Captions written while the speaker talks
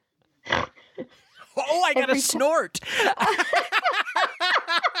Oh, I got a snort.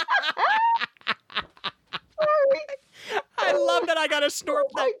 I love that I got a snort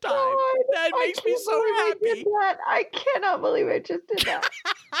that time. God. That makes me so happy. I cannot believe I just did that.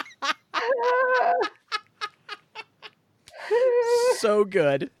 So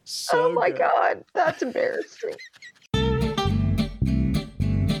good. So oh my good. God, that's embarrassing.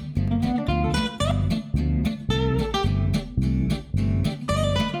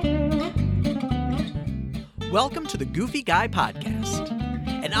 Welcome to the Goofy Guy Podcast,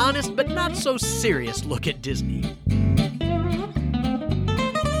 an honest but not so serious look at Disney.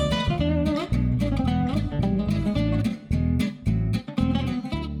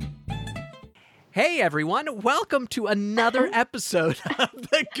 Hey everyone, welcome to another episode of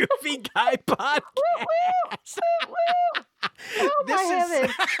the Goofy Guy Podcast. Oh my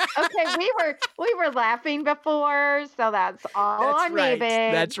heavens. Okay, we were laughing before, so that's all on me,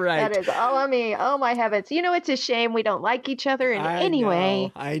 babe. That's right. That is all on me. Oh my heavens. You know, it's a shame we don't like each other in any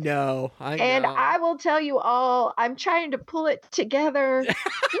way. I know. And I will tell you all, I'm trying to pull it together.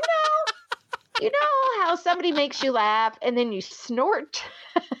 You know how somebody makes you laugh and then you snort?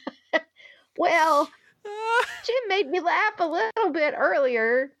 Well, Jim made me laugh a little bit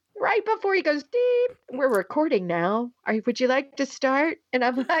earlier, right before he goes, deep. We're recording now. Would you like to start? And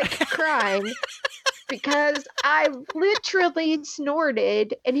I'm like crying because I literally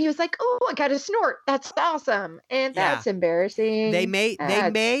snorted, and he was like, "Oh, I got to snort. That's awesome." And that's embarrassing. They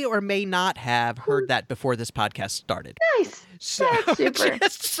may or may not have heard that before this podcast started. Nice. So, that's super.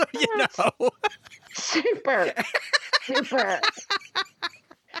 Just so you know. Super.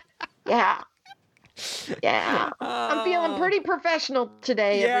 Yeah. I'm feeling pretty professional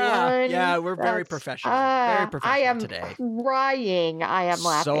today, everyone. Yeah, we're very professional. Very professional I am today. Crying. I am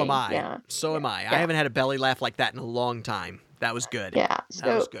laughing. So am I. Yeah. So am I. I haven't had a belly laugh like that in a long time. That was good. Yeah.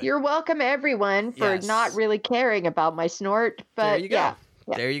 So you're welcome, everyone, for not really caring about my snort. But there you go. Yeah.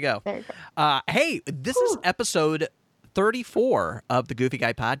 There you go. There you go. Hey, this is episode 34 of the Goofy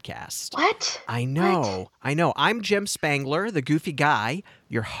Guy Podcast. What? I know. What? I know. I'm Jim Spangler, the Goofy Guy,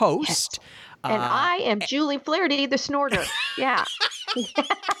 your host. Yes. And I am Julie Flaherty, the snorter. Yeah.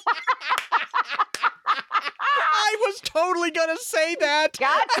 I was totally going to say that.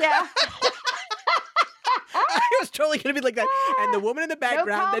 Gotcha. I was totally going to be like that. And the woman in the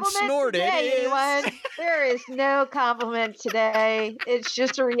background that snorted anyone. There is no compliment today. It's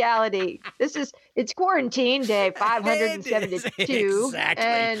just a reality. It's quarantine day 572. Exactly.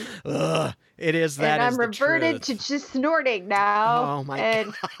 And it is that. And I'm reverted to just snorting now. Oh my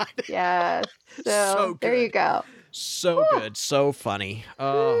God. Yeah. So there you go. So good. So funny.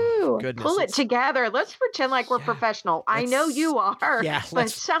 Oh, goodness. Pull it together. Let's pretend like we're professional. I know you are. Yeah. But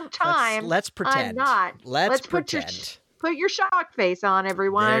sometimes let's pretend. I'm not. Let's pretend. Put your shock face on,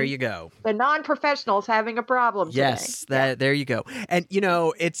 everyone. There you go. The non-professional's having a problem today. Yes. There you go. And, you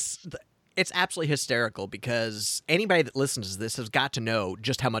know, it's absolutely hysterical because anybody that listens to this has got to know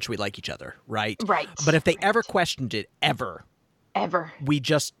just how much we like each other, right? Right. But if they ever questioned it, ever, we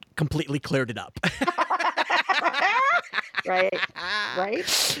just completely cleared it up. Right.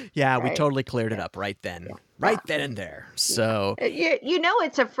 Yeah, we totally cleared it up right then. Yeah. Right then and there. So you know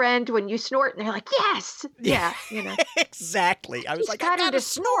it's a friend when you snort and they're like, yes. Yeah. You know. Exactly. I was like, I gotta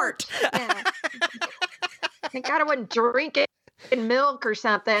snort. Yeah. Thank God I wasn't drinking milk or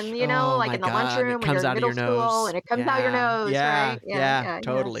something, you know, like in the lunchroom when you're in middle school and it comes out your nose, right? Yeah,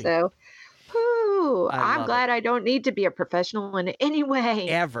 totally. So I'm glad I don't need to be a professional in any way.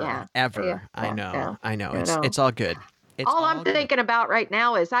 Ever. Yeah. I know. It's all good. All I'm thinking about right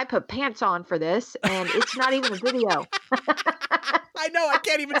now is I put pants on for this, and it's not even a video. I know. I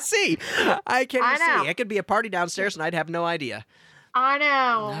can't even see. I can't even see. It could be a party downstairs, and I'd have no idea. I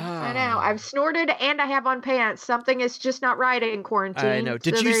know. I've snorted, and I have on pants. Something is just not right in quarantine. I know.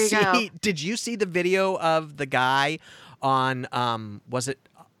 Did you see the video of the guy on was it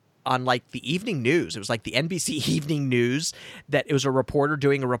on like the evening news? It was like the NBC evening news that it was a reporter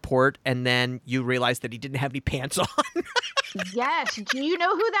doing a report, and then you realized that he didn't have any pants on. Yes. Do you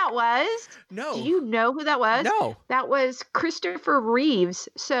know who that was? No. Do you know who that was? No. That was Christopher Reeves.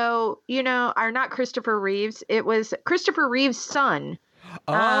 So, or not Christopher Reeves. It was Christopher Reeves' son.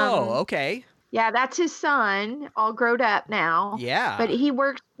 Oh, okay. Yeah, that's his son, all grown up now. Yeah. But he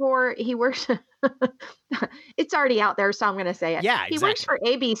works it's already out there, so I'm going to say it. Yeah, exactly. He works for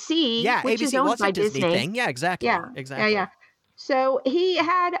ABC, which is owned by Disney. Thing. Yeah, exactly. Yeah, exactly. Yeah. So he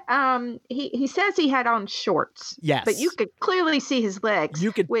had, he says he had on shorts. Yes. But you could clearly see his legs.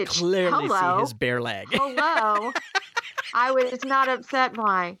 You could clearly see his bare leg. Hello. I was not upset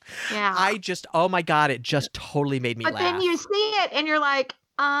by. Yeah. oh my God, it just totally made me laugh. But then you see it and you're like,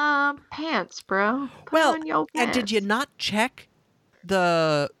 Pants, bro. Put Well, on your and did you pants. not check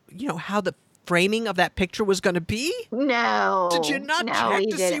how the framing of that picture was going to be? Did you No, not no, check he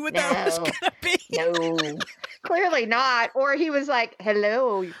to see didn't. what that was No, going to be? no, clearly not. Or he was like,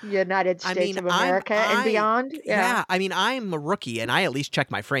 "Hello, United I States mean, of America and beyond." Yeah. yeah, I mean, I'm a rookie and I at least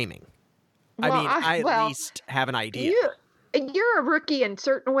check my framing. I Well, mean, I at well, least have an idea. you're a rookie in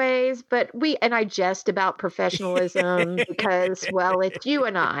certain ways, but I jest about professionalism because, well, it's you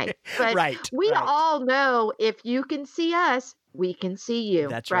and I. But Right, we right. all know if you can see us, we can see you,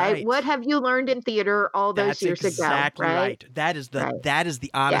 That's right? right. What have you learned in theater all those That's years ago, exactly right? right. That is Right. the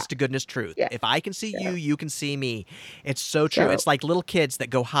Yeah. honest to goodness truth. Yeah. If I can see So, you, you can see me. It's so true. so It's like little kids that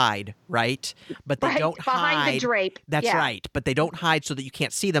go hide, right? But they right don't behind the hide. drape. That's Yeah. right. But they don't hide so that you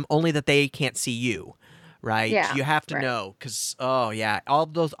can't see them, only that they can't see you. Right? Yeah. You have to Right. know cuz all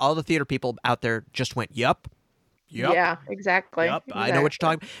the theater people out there just went, "Yup. Yup. Yeah. Exactly. Yup. I know what you're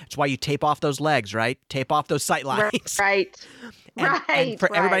talking about." It's why you tape off those legs, right? Tape off those sight lines. Right. And for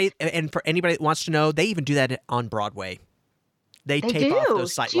Right. everybody and for anybody that wants to know, they even do that on Broadway. They They tape off do.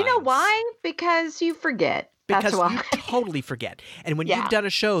 those sight Do you know lines. why? Because you forget. That's Because why. you totally forget. And when Yeah. you've done a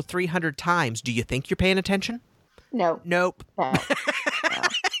show 300 times, do you think you're paying attention? No. Nope. No. No.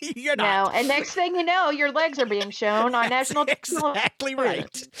 You're No, not. and next thing you know, your legs are being shown on national Exactly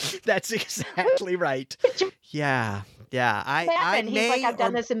right. That's exactly right. Yeah. Yeah. I Happened. He's like, may I've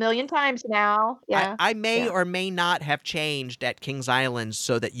done or this a million times now. Yeah. I may Yeah. or may not have changed at Kings Island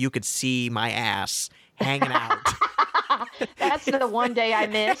so that you could see my ass hanging out. That's the one day I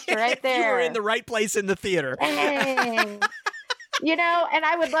missed right there. You were in the right place in the theater. Dang. And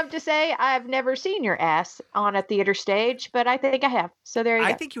I would love to say I've never seen your ass on a theater stage, but I think I have. So there you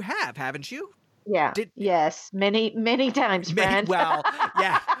I go. think you have, haven't you? Yeah. Yes. Many, many times, friend. Well,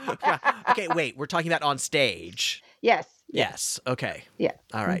 yeah. Okay, wait. We're talking about on stage. Yes. Yes. Okay. Yeah.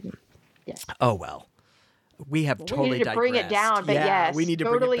 All right. Mhm. Yes. Oh well. We have We totally need to bring it digressed. down, but Yeah, yes, we need to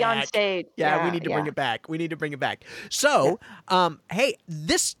totally bring it back. on stage. Yeah, we need to bring it back. We need to bring it back. So, hey,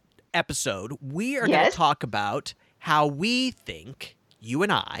 this episode we are going Yes. to talk about how we think you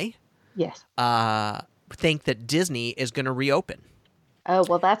and I Yes. think that Disney is going to reopen. Oh,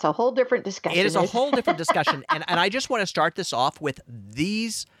 well, that's a whole different discussion. It is a isn't whole different discussion, and I just want to start this off with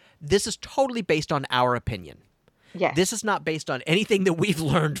these. This is totally based on our opinion. Yes. This is not based on anything that we've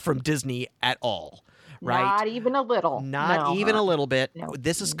learned from Disney at all, right? Not even a little. Not No, even a little bit. No.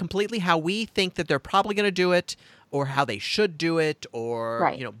 This is completely how we think that they're probably going to do it, or how they should do it, or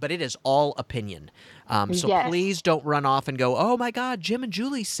Right. But it is all opinion. So Yes. please don't run off and go, "Oh my God, Jim and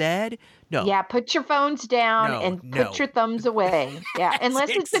Julie said." No. Yeah, put your phones down No, and no. put your thumbs away. Yeah, That's unless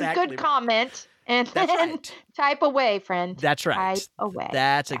it's exactly a good right. comment, and That's then right. type away, friend. That's right. Type away.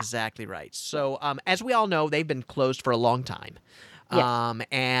 That's Yeah. exactly right. So, as we all know, they've been closed for a long time, Yes.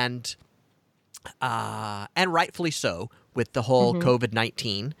 and rightfully so, with the whole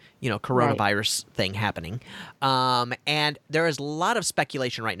COVID-19, coronavirus thing happening. And there is a lot of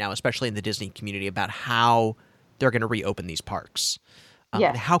speculation right now, especially in the Disney community, about how they're going to reopen these parks.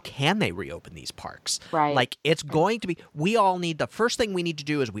 Yes. How can they reopen these parks? Right. Like, it's going to be, the first thing we need to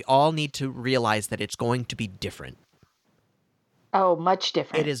do is we all need to realize that it's going to be different. Oh, much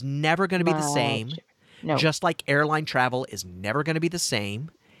different. It is never going to be the Much same. different. No. Just like airline travel is never going to be the same.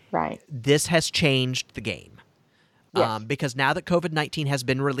 Right. This has changed the game. Yes. Because now that COVID-19 has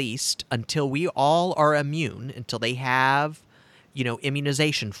been released, until we all are immune, until they have,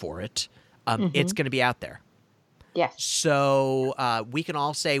 immunization for it, it's going to be out there. Yes. So we can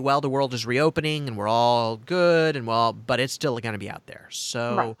all say, well, the world is reopening and we're all good, but it's still going to be out there.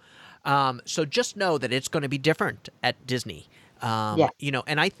 So, so just know that it's going to be different at Disney. Yeah.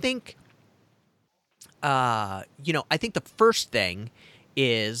 And I think, I think the first thing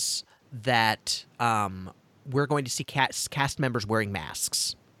is that we're going to see cast members wearing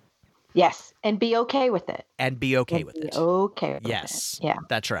masks Yes. And be okay with it. and be okay And with be it. okay with Yes. it. Yeah.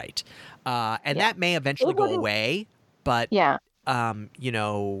 That's right. And Yeah. that may eventually It go wouldn't- away, but Yeah. the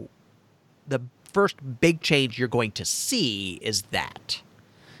first big change you're going to see is that.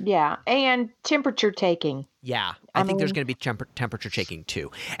 Yeah. And temperature taking. Yeah, I I think there's mean- going to be temperature taking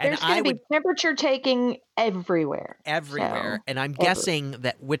too, and There's I going to would be temperature taking everywhere. everywhere, So, and I'm everywhere. guessing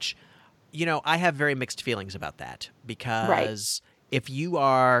that I have very mixed feelings about that because if you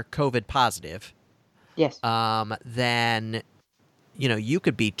are COVID positive, Yes. then you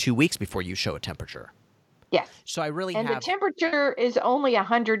could be 2 weeks before you show a temperature. Yes. So I really And the have temperature is only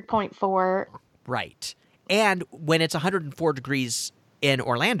 100.4. right, and when it's 104 degrees in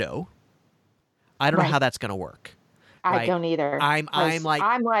Orlando, I don't know Right. how that's going to work. I right? don't either. I'm like,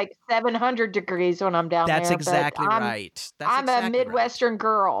 I'm like 700 degrees when I'm down that's there, but exactly right. That's I'm a exactly right. Midwestern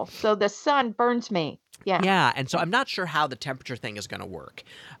girl, so the sun burns me. Yeah. Yeah, and so I'm not sure how the temperature thing is going to work.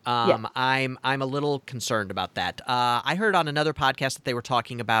 Yeah. I'm a little concerned about that. I heard on another podcast that they were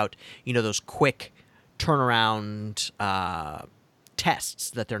talking about, those quick turnaround tests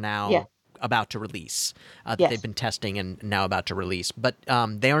that they're now Yeah. about to release, that Yes. they've been testing and now about to release. But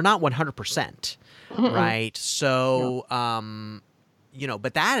they are not 100%, Mm-mm. right? So,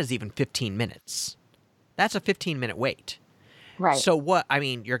 but that is even 15 minutes. That's a 15-minute wait. Right. So what? I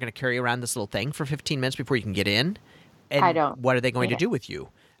mean, you're going to carry around this little thing for 15 minutes before you can get in? And I don't what are they going to get it. do with you?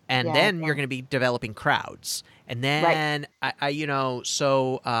 And Yeah, I then you're don't. going to be developing crowds. And then,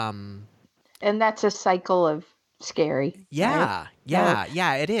 so, And that's a cycle of scary. Right?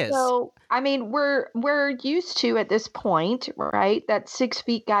 yeah, it is. So, I mean, we're used to at this point, right? That 6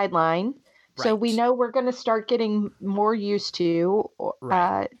 feet guideline. So we Right. know we're going to start getting more used to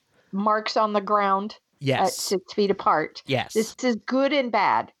Right. marks on the ground at Yes. 6 feet apart. Yes. This is good and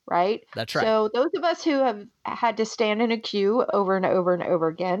bad, right? That's right. So those of us who have had to stand in a queue over and over and over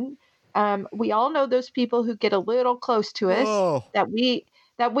again, we all know those people who get a little close to us Oh. that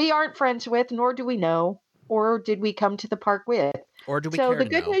we aren't friends with, nor do we know, or did we come to the park with. Or do we So care the to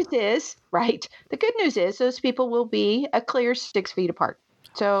good know? news is, right? The good news is those people will be a clear 6 feet apart.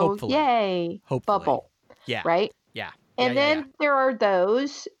 So Hopefully. yay, Hopefully. bubble, Yeah. right? Yeah. And yeah, then there are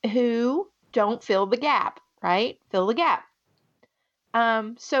those who don't fill the gap, right? Fill the gap.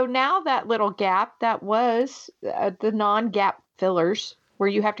 So now that little gap that was the non-gap fillers, where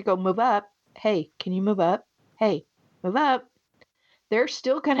you have to go move up. Hey, can you move up? Hey, move up. They're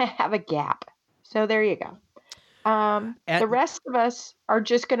still going to have a gap. So there you go. The rest of us are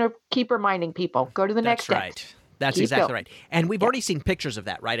just going to keep reminding people, go to the next That's step. right. That's Keep exactly going. right. And we've already seen pictures of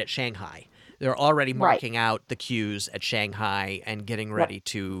that, right, at Shanghai. They're already marking out the queues at Shanghai and getting ready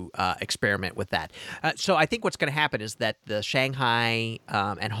to experiment with that. So I think what's going to happen is that the Shanghai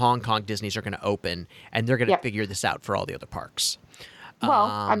and Hong Kong Disneys are going to open, and they're going to figure this out for all the other parks. Well,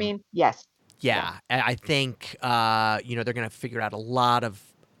 I mean, yes. Yeah, and I think they're going to figure out a lot of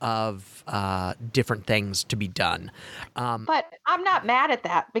different things to be done. But I'm not mad at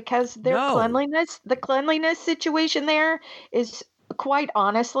that because their No. the cleanliness situation there is quite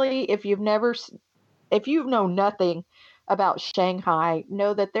honestly, if you know nothing about Shanghai,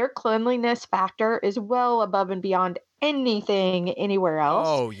 know that their cleanliness factor is well above and beyond anything anywhere else.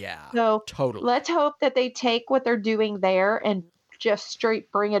 Oh, yeah. So Totally. let's hope that they take what they're doing there and just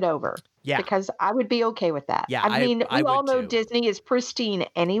straight bring it over. Yeah. Because I would be okay with that. Yeah, I mean, I we all would know too. Disney is pristine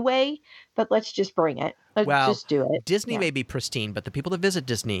anyway, but let's just bring it. Let's just do it. Disney Yeah. may be pristine, but the people that visit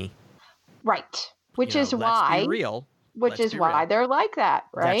Disney, Right. Which is let's why be real. Which Let's is be why real. they're like that,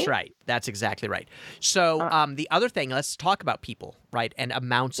 right? That's right. That's exactly right. So the other thing, let's talk about people, right, and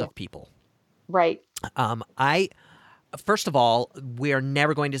amounts of people. Right. First of all, we are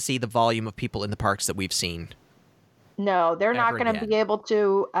never going to see the volume of people in the parks that we've seen. No, they're not Ever going to again. be able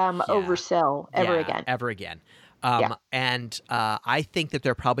to oversell ever again. Ever again. Yeah. And I think that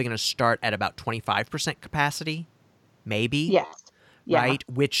they're probably going to start at about 25% capacity, maybe. Yes. Yeah. Right?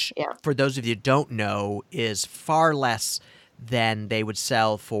 Which, for those of you who don't know, is far less than they would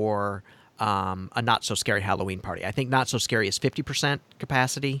sell for a Not So Scary Halloween party. I think Not So Scary is 50%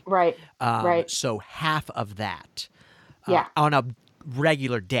 capacity. Right. Right. So half of that Yeah. on a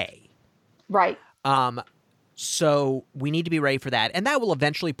regular day. Right. So we need to be ready for that. And that will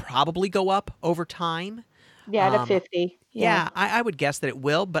eventually probably go up over time. Yeah, to 50. Yeah, I would guess that it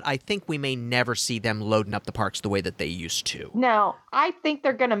will, but I think we may never see them loading up the parks the way that they used to. No, I think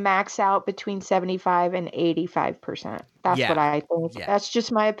they're going to max out between 75 and 85%. That's what I think. Yeah. That's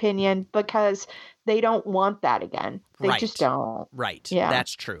just my opinion because they don't want that again. They just don't. Right. Yeah.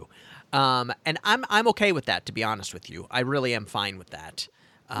 That's true. And I'm okay with that, to be honest with you. I really am fine with that.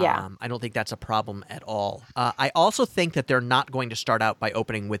 Yeah. I don't think that's a problem at all. I also think that they're not going to start out by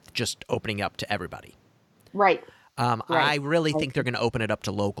opening with just opening up to everybody. Right. I really think they're going to open it up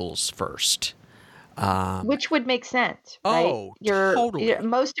to locals first. Which would make sense, right? Oh, totally.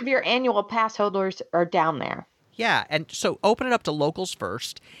 Most of your annual pass holders are down there. Yeah, and so open it up to locals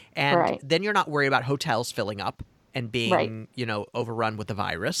first, and then you're not worried about hotels filling up and being, overrun with the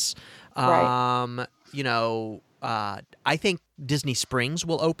virus. Right. I think Disney Springs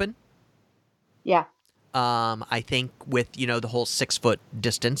will open. Yeah. I think with, the whole 6-foot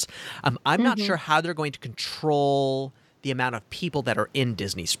distance. I'm not sure how they're going to control the amount of people that are in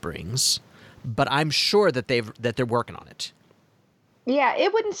Disney Springs, but I'm sure that they're working on it. Yeah,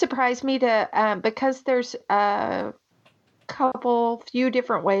 it wouldn't surprise me to because there's few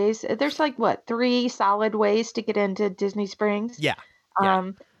different ways. There's like what, 3 solid ways to get into Disney Springs. Yeah. Yeah.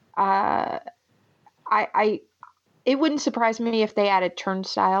 Um, uh, I it wouldn't surprise me if they added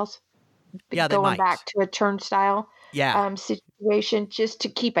turnstiles, Yeah, they going might. back to a turnstile Yeah. situation just to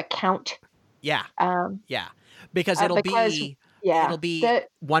keep a count. Yeah. Um, Yeah. Because because it'll be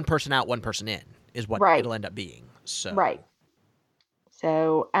one person out, one person in is what Right. it'll end up being. So Right.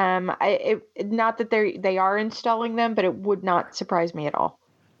 So, not that they are installing them, but it would not surprise me at all.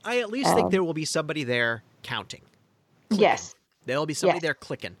 I at least think there will be somebody there counting. Clicking. Yes. There'll be somebody Yes. there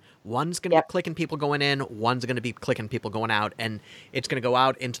clicking. One's going to Yep. be clicking people going in, one's going to be clicking people going out, and it's going to go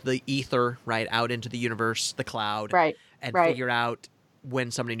out into the ether, right, out into the universe, the cloud, Right. and Right. figure out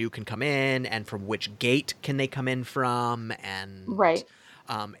when somebody new can come in and from which gate can they come in from. And Right.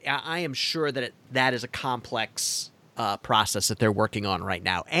 I am sure that that is a complex process that they're working on right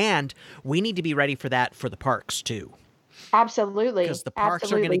now. And we need to be ready for that for the parks, too. Absolutely. Because the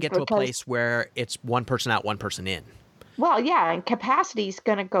parks are going to get to a place where it's one person out, one person in. Well, yeah, and capacity is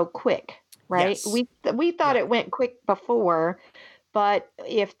going to go quick, right? Yes. We thought it went quick before, but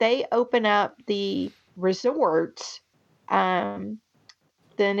if they open up the resorts, then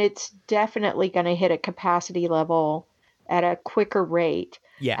it's definitely going to hit a capacity level at a quicker rate.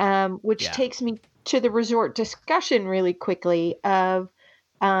 Yeah. Which takes me to the resort discussion really quickly of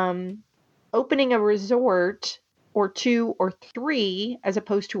opening a resort or 2 or 3 as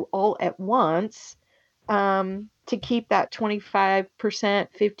opposed to all at once, to keep that 25%,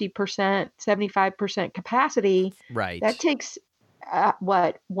 50%, 75% capacity. Right. That takes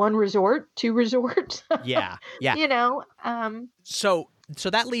what, 1 resort, 2 resorts? Yeah. Yeah. You know, So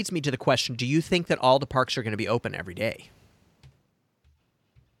that leads me to the question, do you think that all the parks are going to be open every day?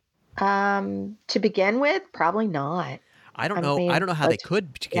 to begin with, probably not. I don't know. I don't know how they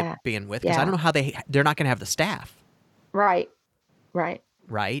could begin with, because I don't know how they're not going to have the staff. Right. Right.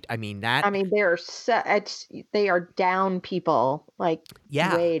 Right. I mean that. I mean, they are down people, like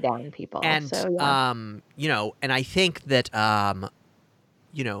way down people. And so, yeah. you know, and I think that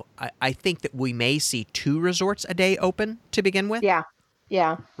you know, I think that we may see 2 resorts a day open to begin with. Yeah.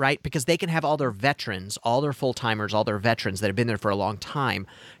 Yeah. Right? Because they can have all their veterans, all their full-timers, all their veterans that have been there for a long time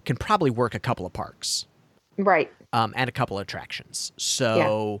can probably work a couple of parks. Right. And a couple of attractions.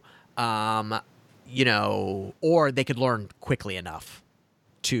 So, you know, or they could learn quickly enough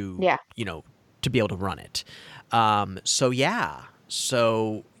to, you know, to be able to run it. So,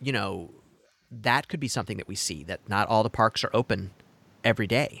 you know, that could be something that we see, that not all the parks are open every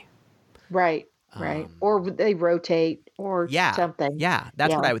day. Right. Right. Or they rotate or something. Yeah,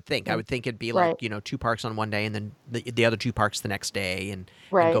 that's what I would think. I would think it'd be like, Right. you know, 2 parks on one day and then the other 2 parks the next day and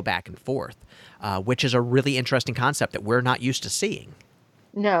Right. go back and forth, which is a really interesting concept that we're not used to seeing.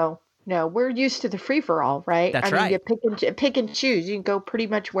 No, we're used to the free for all, right? That's I mean, right. you pick and choose. You can go pretty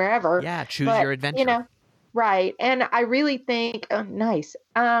much wherever. Yeah, choose but, your adventure. You know, right. And I really think, nice.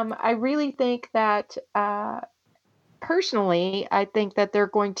 I really think that, personally, I think that they're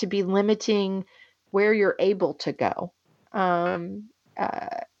going to be limiting where you're able to go. The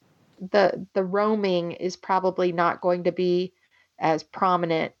roaming is probably not going to be as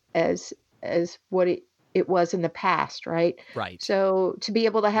prominent as what it was in the past, right? Right. So to be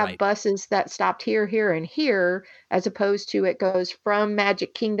able to have buses that stopped here, here, and here, as opposed to it goes from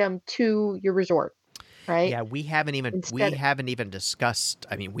Magic Kingdom to your resort, right? Yeah, we haven't even discussed.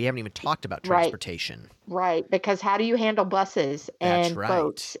 I mean, we haven't even talked about transportation. Right, because how do you handle buses and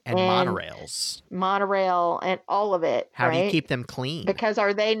boats and monorails, monorail, and all of it? How do you keep them clean? Because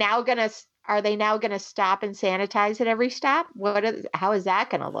are they now gonna stop and sanitize at every stop? How is that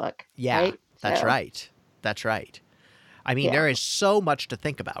gonna look? Yeah, right? That's right. That's right. I mean, there is so much to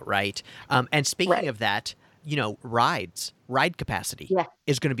think about, right? And speaking of that, you know, ride capacity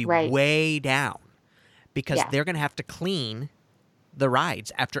is going to be way down because they're going to have to clean the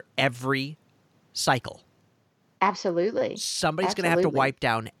rides after every cycle. Absolutely. Somebody's going to have to wipe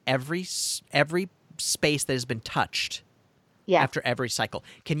down every space that has been touched after every cycle.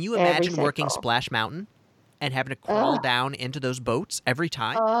 Can you imagine working Splash Mountain and having to crawl down into those boats every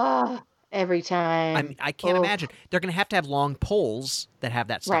time? Every time. I mean, I can't imagine. They're going to have long poles that have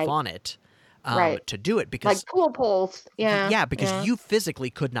that stuff on it to do it, because like pool poles. Yeah. Yeah, because you physically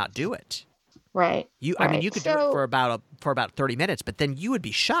could not do it. Right. I mean, you could do it for about 30 minutes, but then you would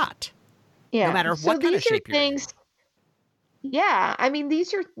be shot. Yeah. No matter what kind of shape you're in. Yeah, I mean,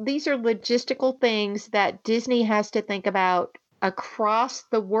 these are logistical things that Disney has to think about across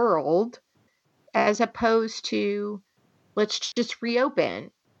the world, as opposed to let's just reopen.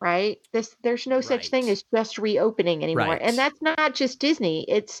 Right? There's no such thing as just reopening anymore. Right. And that's not just Disney.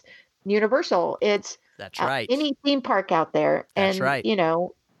 It's Universal. It's That's right. any theme park out there. That's And, right.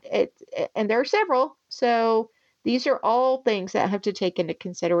 and there are several. So these are all things that have to take into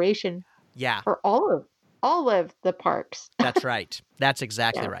consideration Yeah. for all of the parks. That's right. That's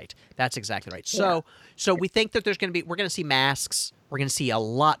exactly Yeah. right. That's exactly right. Yeah. So we think that we're going to see masks. We're going to see a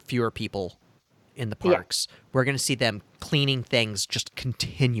lot fewer people in the Yeah. parks. We're going to see them cleaning things just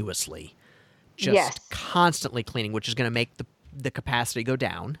continuously, just Yes. constantly cleaning, which is going to make the capacity go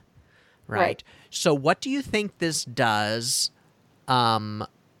down. Right? Right. So what do you think this does to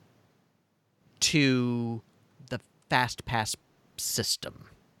the Fast Pass system?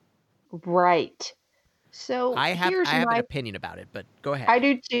 Right. So I have here's an my opinion about it, but go ahead. I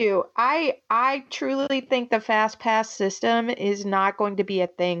do too. I truly think the fast pass system is not going to be a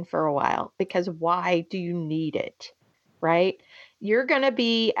thing for a while, because why do you need it? Right? You're going to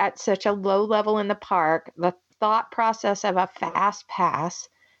be at such a low level in the park. The thought process of a fast pass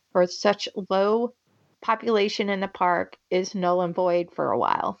for such low population in the park is null and void for a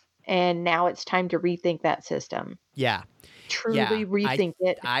while. And now it's time to rethink that system. Yeah. Truly rethink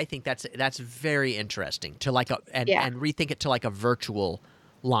it. I think that's very interesting to Yeah. and rethink it to like a virtual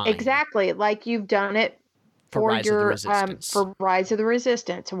line. Exactly, like you've done it For Rise of the Resistance. for Rise of the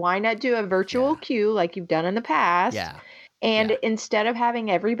Resistance. Why not do a virtual queue like you've done in the past? Yeah. And Yeah. instead of having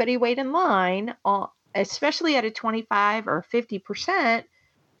everybody wait in line, especially at a 25 or 50%,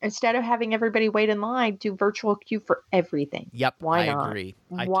 instead of having everybody wait in line, do virtual queue for everything. Yep. Why I not? agree.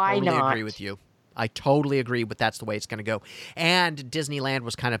 Why I totally not? agree with you. I totally agree, but that's the way it's going to go. And Disneyland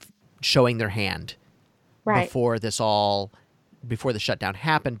was kind of showing their hand Right. before the shutdown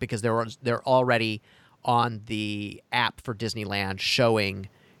happened, because they're already on the app for Disneyland showing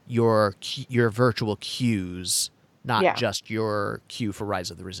your virtual queues, not just your queue for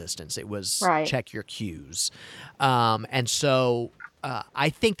Rise of the Resistance. It was Right. check your queues. And so I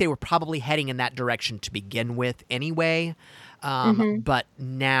think they were probably heading in that direction to begin with anyway. But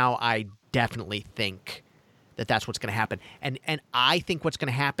now I definitely think that that's what's going to happen. And I think what's going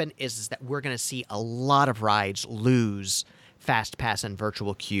to happen is that we're going to see a lot of rides lose Fast Pass and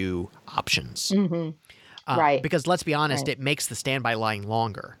virtual queue options. Right. Because let's be honest, Right. it makes the standby line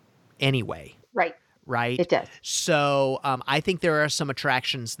longer anyway. Right. Right? It does. So I think there are some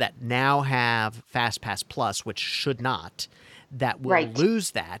attractions that now have Fast Pass Plus, which should not, that will Right.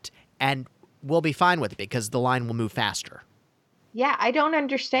 lose that, and we'll be fine with it because the line will move faster. Yeah, I don't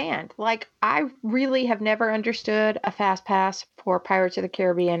understand. Like, I really have never understood a fast pass for Pirates of the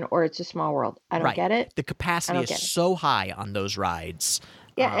Caribbean or It's a Small World. I don't Right. get it. The capacity I don't is get it. so high on those rides.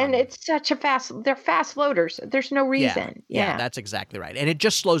 Yeah, and it's such a they're fast loaders. There's no reason. Yeah, that's exactly right. And it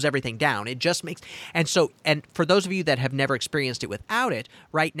just slows everything down. It just makes, and for those of you that have never experienced it without it,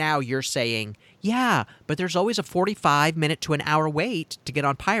 right now you're saying, yeah, but there's always a 45-minute to an hour wait to get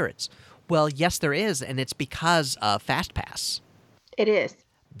on Pirates. Well, yes, there is, and it's because of Fast Pass. It is.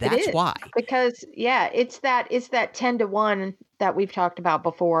 That's why. Because it's that 10 to 1 that we've talked about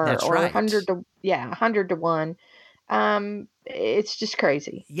before. That's or right. 100 to 1. It's just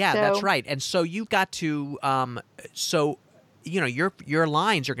crazy. Yeah, that's right. And so you've got to your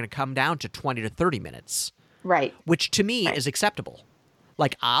lines are going to come down to 20 to 30 minutes. Right. Which to me is acceptable.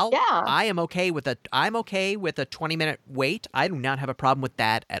 Like I'm okay with a 20-minute wait. I do not have a problem with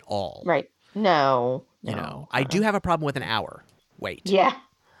that at all. Right. No. I do have a problem with an hour wait. Yeah.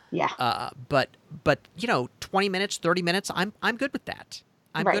 Yeah. But 20 minutes, 30 minutes, I'm good with that.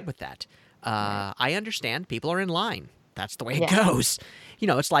 I'm good with that. I understand people are in line. That's the way it goes.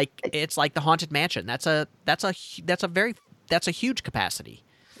 It's like the Haunted Mansion. That's a huge capacity.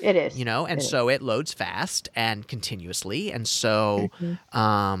 It is. And so it loads fast and continuously, and so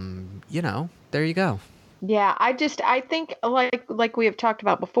there you go. Yeah, I think like we have talked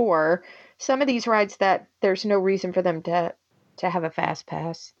about before, some of these rides that there's no reason for them to have a fast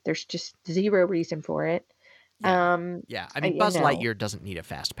pass. There's just zero reason for it. Yeah. I mean, Buzz Lightyear doesn't need a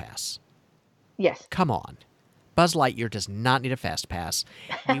fast pass. Yes. Come on. Buzz Lightyear does not need a fast pass.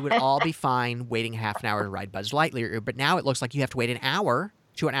 We would all be fine waiting half an hour to ride Buzz Lightyear, but now it looks like you have to wait an hour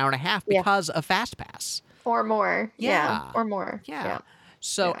to an hour and a half because of fast pass. Or more. Yeah. Or more. Yeah.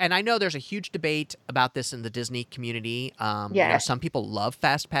 So, and I know there's a huge debate about this in the Disney community. Some people love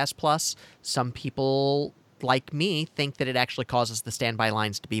Fast Pass Plus. Some people, like me, think that it actually causes the standby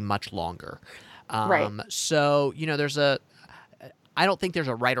lines to be much longer. Right. So, I don't think there's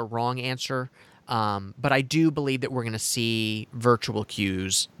a right or wrong answer. But I do believe that we're going to see virtual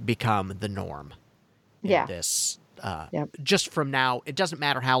queues become the norm. In this, just from now, it doesn't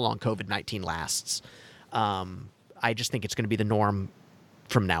matter how long COVID-19 lasts. I just think it's going to be the norm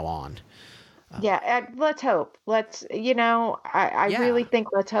from now on. Yeah, let's hope. I really Yeah. think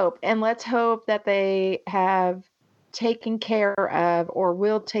let's hope. And let's hope that they have taken care of or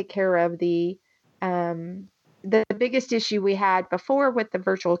will take care of um the biggest issue we had before with the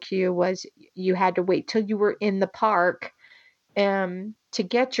virtual queue was you had to wait till you were in the park to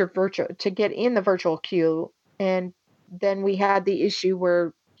get in the virtual queue. And then we had the issue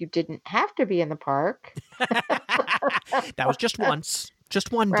where you didn't have to be in the park, That was just once,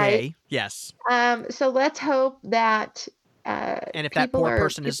 just one right? day. Yes. So let's hope that And people are,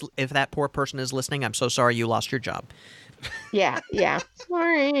 if that poor person is listening, I'm so sorry you lost your job. yeah, yeah.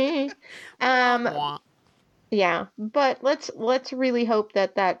 Sorry. Wah, Um, wah. yeah, but let's really hope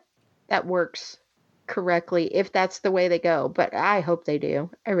that that works correctly if that's the way they go. But I hope they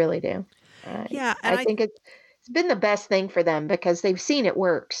do. I really do. Yeah, and I think it's been the best thing for them because they've seen it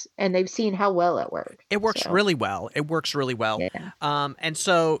works and they've seen how well it works. it works So really well. It works really well. yeah, And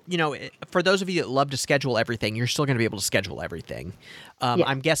so, for those of you that love to schedule everything, you're still going to be able to schedule everything. yeah,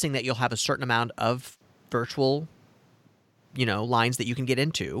 I'm guessing that you'll have a certain amount of virtual, lines that you can get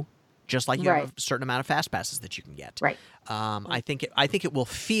into, just like you right, have a certain amount of fast passes that you can get. right. I think it will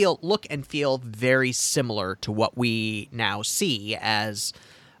look and feel very similar to what we now see as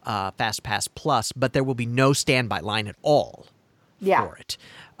Fast Pass Plus, but there will be no standby line at all Yeah, for it.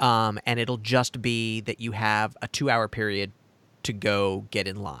 And it'll just be that you have a 2-hour period to go get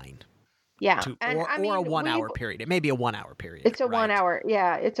in line. yeah. To, And I or a mean, 1 hour period. It may be a 1 hour period. it's a right? 1 hour.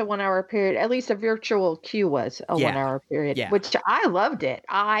 Yeah, it's a 1 hour period. At least a virtual queue was a one Yeah. hour period, Yeah. which I loved it.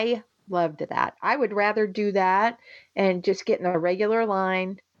 I loved that. I would rather do that and just get in a regular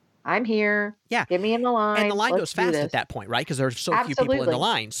line. I'm here. Yeah. Get me in the line. And the line Let's goes do fast at this. that point, right? Because there's so few people in the Absolutely.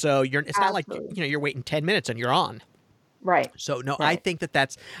 line. So it's not like, Absolutely. you're waiting 10 minutes and you're on. Right. So no, Right. I think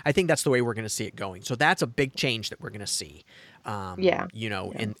that's the way we're going to see it going. So that's a big change that we're going to see. Yeah.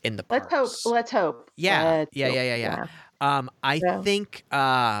 In the Let's hope. parks. Let's hope. Yeah. Let's Yeah. hope. Yeah. Yeah. Yeah. I Yeah. think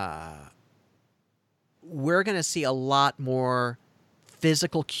we're going to see a lot more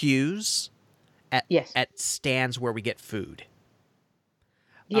physical cues Yes. at stands where we get food.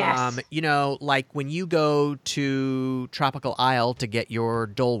 Yes. Like when you go to Tropical Isle to get your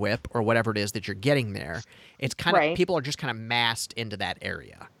Dole Whip or whatever it is that you're getting there, it's kind of Right. people are just kind of massed into that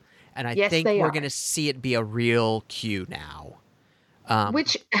area. And I Yes, think they we're are. going to see it be a real queue now.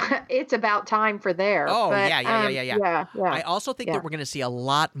 Which it's about time for there. Oh, but, yeah. Yeah. I also think Yeah. that we're going to see a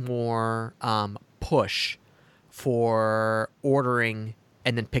lot more push for ordering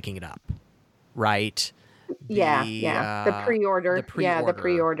and then picking it up, right? Yeah. The pre-order. The Yeah, the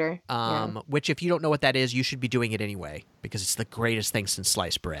pre-order. pre-order. Which, if you don't know what that is, you should be doing it anyway because it's the greatest thing since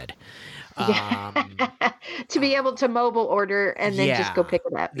sliced bread. Yeah. To be able to mobile order and then just go Yeah, pick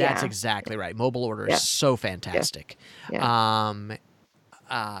it up. That's Yeah. exactly right. Mobile order Yeah. is so fantastic. Yeah.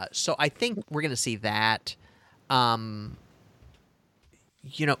 So I think we're going to see that.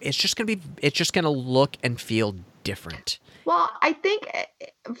 It's just going to look and feel different. Well, I think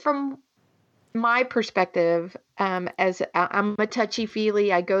from my perspective, as I'm a touchy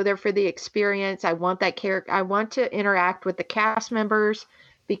feely, I go there for the experience. I want that character. I want to interact with the cast members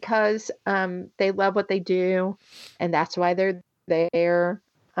because they love what they do, and that's why they're there.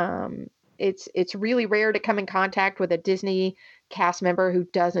 It's really rare to come in contact with a Disney cast member who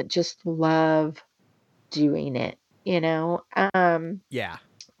doesn't just love doing it. Yeah.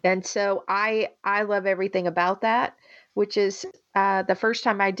 And so I love everything about that, which is the first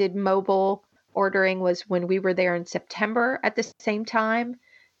time I did mobile ordering was when we were there in September at the same time.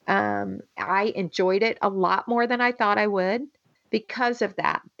 I enjoyed it a lot more than I thought I would because of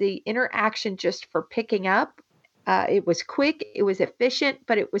that. The interaction just for picking up, it was quick, it was efficient,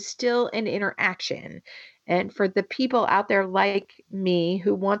 but it was still an interaction. And for the people out there like me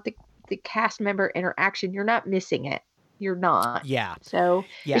who want the cast member interaction, you're not missing it. You're not. Yeah. So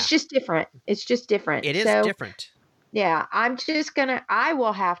Yeah. it's just different. It's just different. It is So, different. yeah, I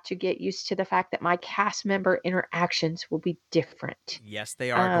will have to get used to the fact that my cast member interactions will be different. Yes,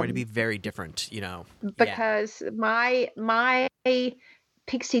 they are going to be very different, Yeah. Because my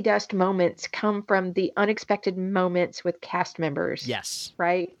pixie dust moments come from the unexpected moments with cast members. Yes.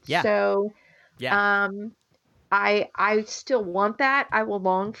 Right? Yeah. So Yeah. I still want that. I will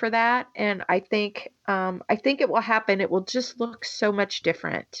long for that, and I think it will happen. It will just look so much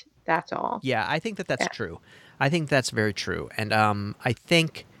different. That's all. Yeah, I think that's Yeah. true. I think that's very true. And I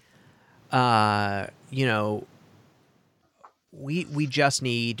think we just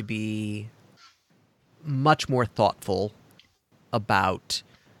need to be much more thoughtful about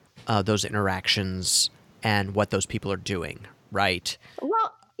those interactions and what those people are doing, right?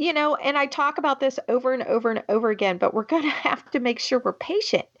 Well, and I talk about this over and over and over again, but we're going to have to make sure we're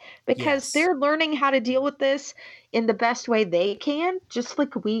patient because Yes. they're learning how to deal with this in the best way they can, just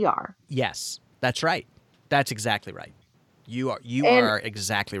like we are. Yes. That's right. That's exactly right. You And are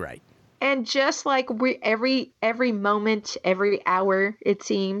exactly right. and just like we every moment, every hour, it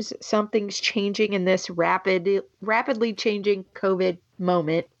seems something's changing in this rapidly changing COVID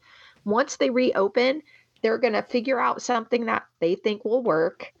moment. Once they reopen, they're going to figure out something that they think will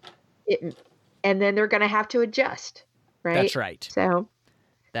work. It, and then they're going to have to adjust, That's right? right. So we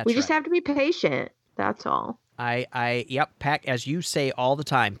That's just right. have to be patient. That's all. Yep, pack, as you say all the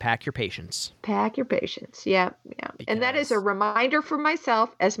time, pack your patience. Pack your patience. Yeah, yeah. And that is a Because, reminder for myself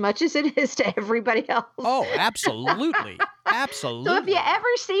as much as it is to everybody else. oh, absolutely. So if Absolutely. you ever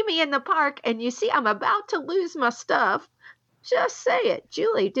see me in the park and you see I'm about to lose my stuff, just say it.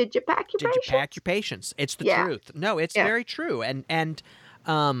 Julie, did you pack your Did you pack patience? your patience? It's the Yeah, truth. No, it's yeah, very true. And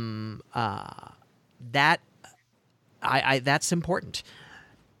that that's important.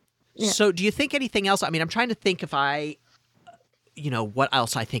 yeah. So, do you think anything else? I mean, I'm trying to think if what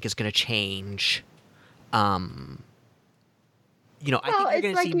else I think is going to change. Um, I Well, think you're it's going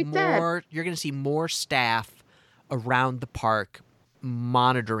to like see you said. more. You're going to see more staff around the park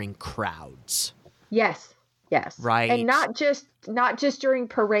monitoring crowds. Yes, yes. And Right? not just during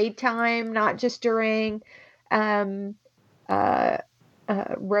parade time, not just during um uh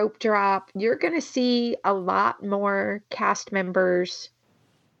rope drop. You're going to see a lot more cast members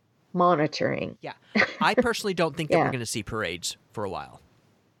monitoring. Yeah. I personally don't think that we're Yeah. going to see parades for a while.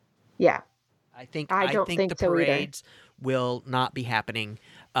 Yeah. I think I I don't think the think so either. parades will not be happening.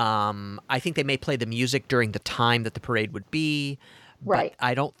 I think they may play the music during the time that the parade would be, but Right.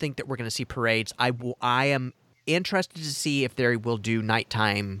 I don't think that we're going to see parades. I am interested to see if they will do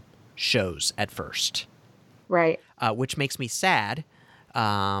nighttime shows at first, Right. which makes me sad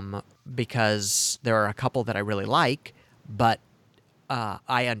because there are a couple that I really like, but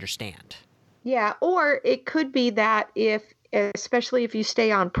I understand. Yeah, or it could be that especially if you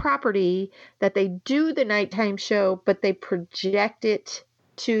stay on property, that they do the nighttime show, but they project it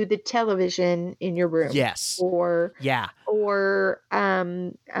to the television in your room, Yes. or Yeah.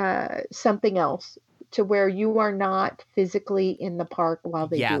 something else, to where you are not physically in the park while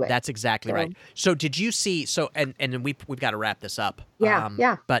they Yeah, do it. that's exactly right. So So did you see? So and then we've got to wrap this up. yeah,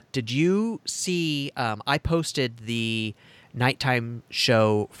 yeah, But did you see? I posted the nighttime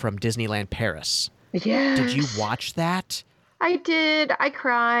show from Disneyland Paris. Did you yes. watch that? I did. I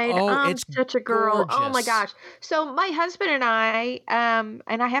cried. Oh, I'm it's such a girl. Oh my gorgeous. gosh. So my husband and I, and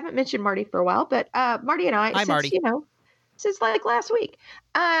I haven't mentioned Marty for a while, but Marty and I, Hi, since Marty. since like last week,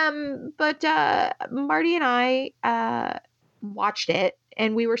 but Marty and I watched it,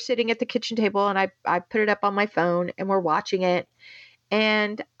 and we were sitting at the kitchen table, and I put it up on my phone, and we're watching it,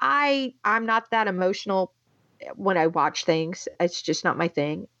 and I'm not that emotional when I watch things. It's just not my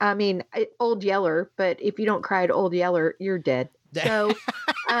thing. I mean, Old Yeller, but if you don't cry at Old Yeller, you're dead. So,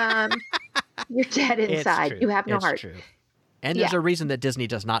 um, you're dead It's inside. true. You have no It's heart. true. And Yeah, there's a reason that Disney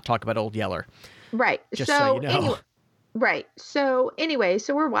does not talk about Old Yeller. right. Just so you know. Anyway, right. So anyway,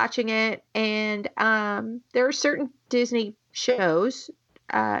 so we're watching it, and there are certain Disney shows,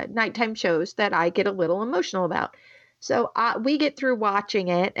 nighttime shows, that I get a little emotional about. So we get through watching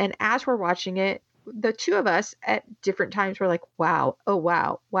it, and as we're watching it, the two of us at different times were like, "Wow! Oh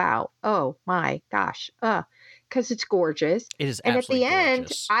wow! Wow! Oh my gosh!" Because it's gorgeous. It is And at the absolutely end,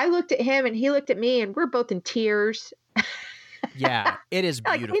 gorgeous. I looked at him, and he looked at me, and we're both in tears. Yeah, it is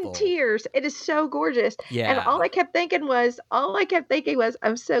Like in beautiful. tears. It is so gorgeous. And Yeah. all I kept thinking was,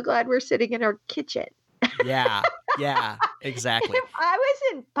 I'm so glad we're sitting in our kitchen. Yeah. Yeah. Exactly. If I was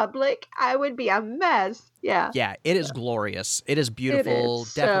in public, I would be a mess. Yeah. Yeah, it is glorious. It is It beautiful.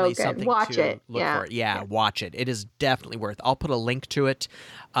 is so Definitely good. something Watch to it. look Yeah. for. Yeah, Yeah. watch it. It is definitely worth. I'll put a link to it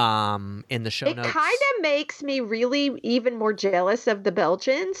in the show It notes. kind of makes me really even more jealous of the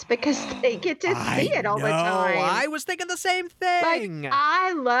Belgians because they get to see it all the time. I was thinking the same Like, thing.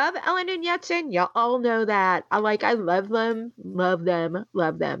 I love Ellen and Yetsin. Y'all all know that. I love them, love them,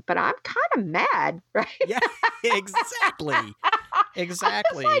 love them. But I'm kind of mad, right? Yeah, exactly.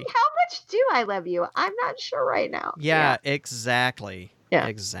 Exactly. It's like, how much do I love you? I'm not sure right now. Yeah, exactly. Yeah.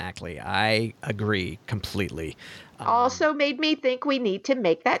 Exactly. I agree completely. Also made me think we need to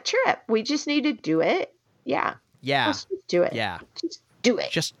make that trip. We just need to do it. Yeah. Yeah. Let's just do it. Yeah. Just do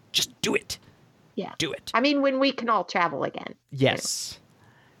it. Just do it. Yeah. Do it. I mean, when we can all travel again. Yes.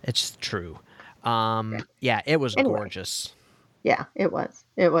 It's true. Yeah, it was Anyway. gorgeous. Yeah, it was.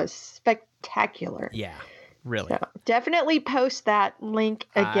 It was spectacular. Yeah. Really. So definitely post that link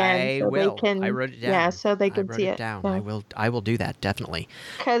again I so will. they can. I wrote it down. Yeah, so they I can wrote see it it. down. I will do that, definitely.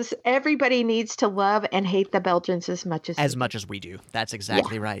 Because everybody needs to love and hate the Belgians as much as As we much as we do. That's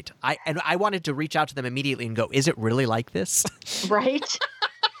exactly right. I wanted to reach out to them immediately and go, is it really like this? do. Right?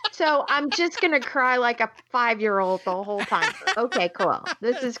 So I'm just going to cry like a 5-year-old the whole time. Okay, cool.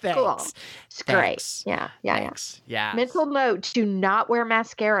 This is cool. Thanks. It's great. Thanks. Yeah. Thanks. Yeah. Mental note, do not wear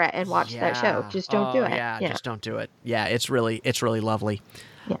mascara and watch that show. Just don't do it. Yeah, just don't do it. Yeah, it's really lovely.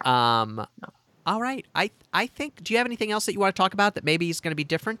 Yeah. All right. I think, do you have anything else that you want to talk about that maybe is going to be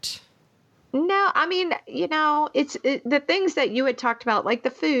different? No, I mean, it's the things that you had talked about, like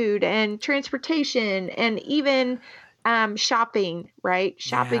the food and transportation and even shopping, right?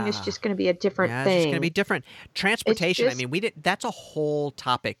 Shopping is Yeah. just going to be a different Yeah, thing. it's just going to be different. Transportation, just- I mean, that's a whole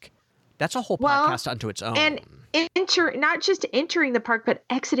topic. That's a whole Well, podcast unto its own. And not just entering the park, but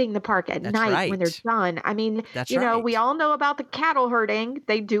exiting the park at That's night when they're right. done. I mean, That's we right. all know about the cattle herding.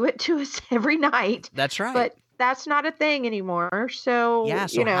 They do it to us every night. That's right. But that's not a thing anymore. So, yeah,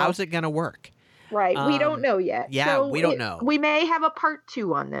 so how's it going to work? right. We don't know yet. yeah, So we don't know. We may have a part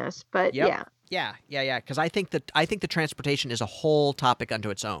 2 on this, but Yep. yeah. Yeah, because I think the transportation is a whole topic unto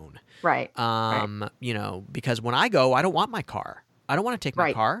its own. Right. Because when I go, I don't want my car. I don't want to take my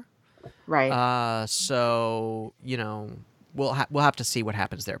Right. car. Right. So we'll have to see what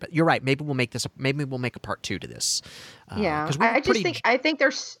happens there. But you're right. Maybe we'll make a part 2 to this. Yeah. 'cause we were I just think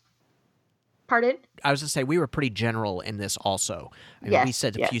there's. Pardon? I was going to say we were pretty general in this also. I mean, we Yes,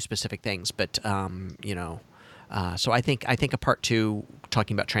 said a yes. few specific things, but so I think a part 2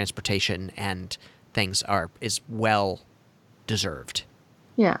 talking about transportation and things is well deserved.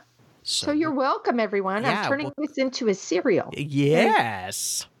 Yeah. So you're welcome, everyone. Yeah, I'm turning this into a serial.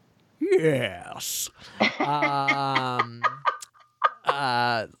 Yes. Yes.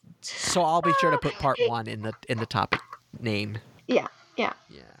 So I'll be sure to put part 1 in the topic name. Yeah. So,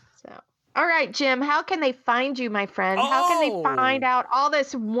 all right, Jim, how can they find you, my friend? How can they find out all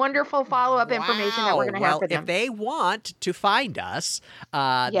this wonderful follow-up information that we're going to have for them? If they want to find us,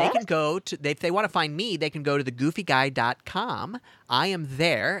 they can go to, if they want to find me, they can go to thegoofyguy.com. I am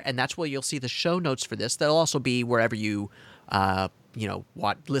there, and that's where you'll see the show notes for this. They'll also be wherever you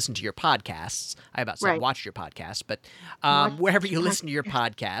listen to your podcasts. I about said watch your podcasts, but wherever you listen to your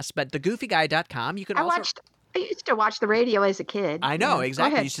podcasts. But thegoofyguy.com, you can I used to watch the radio as a kid. I know, Yeah.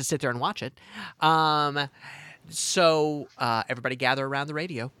 exactly. I used to sit there and watch it. So everybody gather around the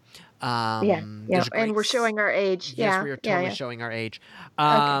radio. Yeah. And we're showing our age. Yes, we are totally showing our age.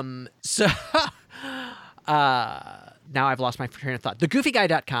 So now I've lost my train of thought.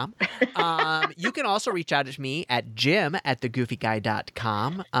 Thegoofyguy.com. You can also reach out to me at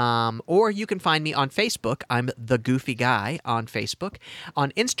jim@thegoofyguy.com. Or you can find me on Facebook. I'm The Goofy Guy on Facebook.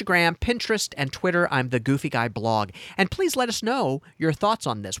 On Instagram, Pinterest, and Twitter, I'm The Goofy Guy Blog. And please let us know your thoughts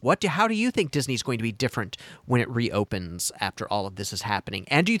on this. How do you think Disney's going to be different when it reopens after all of this is happening?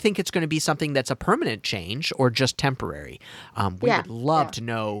 And do you think it's going to be something that's a permanent change or just temporary? We would love to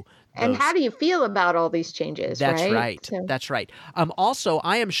know. And how do you feel about all these changes? That's right. right. So. That's right. Also,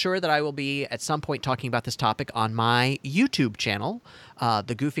 I am sure that I will be at some point talking about this topic on my YouTube channel,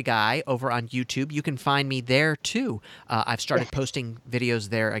 The Goofy Guy, over on YouTube. You can find me there too. I've started posting videos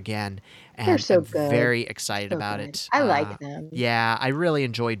there again, and they're so I'm good. Very excited about it. I like them. Yeah, I really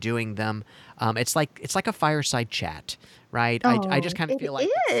enjoy doing them. It's like a fireside chat, right? I just kind of feel like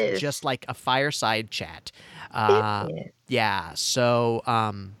it's just like a fireside chat. Yeah. So.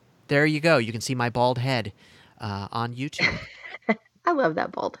 There you go. You can see my bald head on YouTube. I love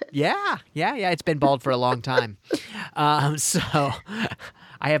that bald head. Yeah. It's been bald for a long time. So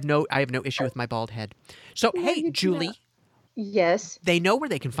I have no issue with my bald head. So hey, Julie. Yes. They know where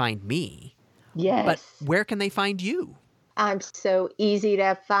they can find me. Yes. But where can they find you? I'm so easy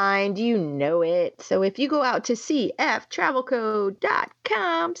to find. You know it. So if you go out to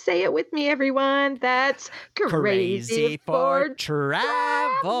cftravelco.com, say it with me, everyone. That's crazy for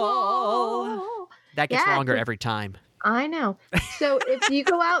travel. That gets longer every time. I know. So if you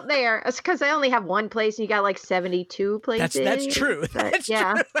go out there, it's because I only have one place and you got like 72 places. That's true. But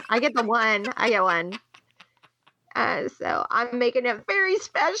true. I get the one. I get one. So I'm making it very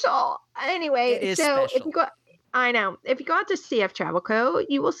special. Anyway, it is so special. if you go, I know. If you go out to CF Travel Co.,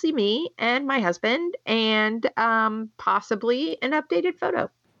 you will see me and my husband and possibly an updated photo.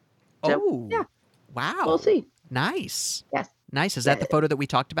 So, yeah. Wow. We'll see. Nice. Yes. Nice. Is that the photo that we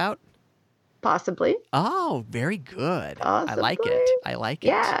talked about? Possibly. Oh, very good. Possibly. I like it. I like it.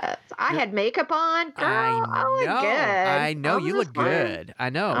 Yes. I had makeup on. Girl, I look good. I know. You look good. I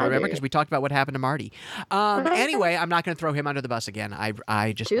know. Remember, because we talked about what happened to Marty. Anyway, I'm not going to throw him under the bus again.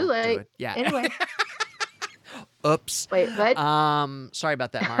 I just Too won't late. do it. Yeah. Anyway. Oops. Wait, what? Sorry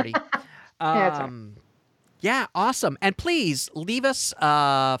about that, Marty. That's right. Yeah, awesome. And please leave us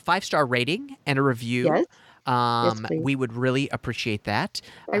a 5-star rating and a review. Yes. Yes, please. We would really appreciate that.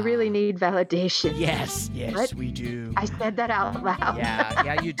 I really need validation. Yes, What? we do. I said that out loud.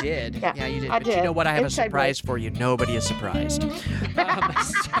 Yeah, you did. Yeah, you did. I But you did. know what? I have Inside a surprise for you. Nobody is surprised.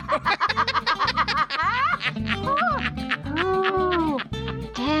 Oh,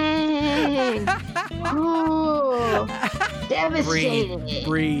 dang. Oh, devastating.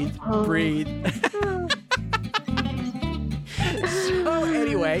 breathe. Oh. So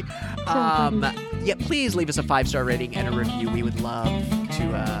anyway, yeah, please leave us a 5-star rating and a review. We would love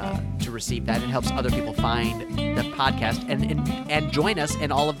to receive that. It helps other people find the podcast and join us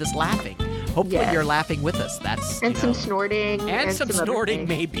in all of this laughing. Hopefully Yes. you're laughing with us. That's And some snorting. and some other snorting,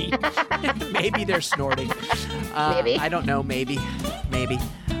 things. maybe. Maybe they're snorting. Maybe. I don't know. Maybe.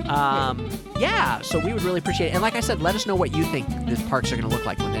 Yeah. So we would really appreciate it. And like I said, let us know what you think the parks are going to look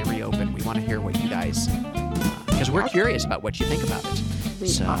like when they reopen. We want to hear what you guys, because we're curious about what you think about it.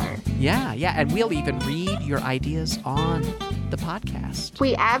 We are. Yeah. And we'll even read your ideas on the podcast.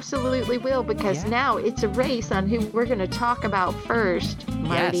 We absolutely will, because Yeah. now it's a race on who we're going to talk about first.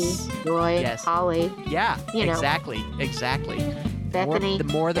 Marty, Yes. Roy, Yes. Holly, Yeah. You know. Exactly. Bethany. The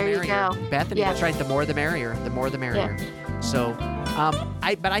more the There you merrier. go. Bethany, Yeah. that's right. The more the merrier. The more the merrier. So,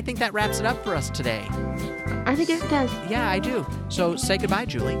 but I think that wraps it up for us today. I think it does. Yeah, I do. So say goodbye,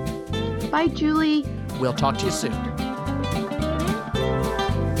 Julie. Bye, Julie. We'll talk to you soon.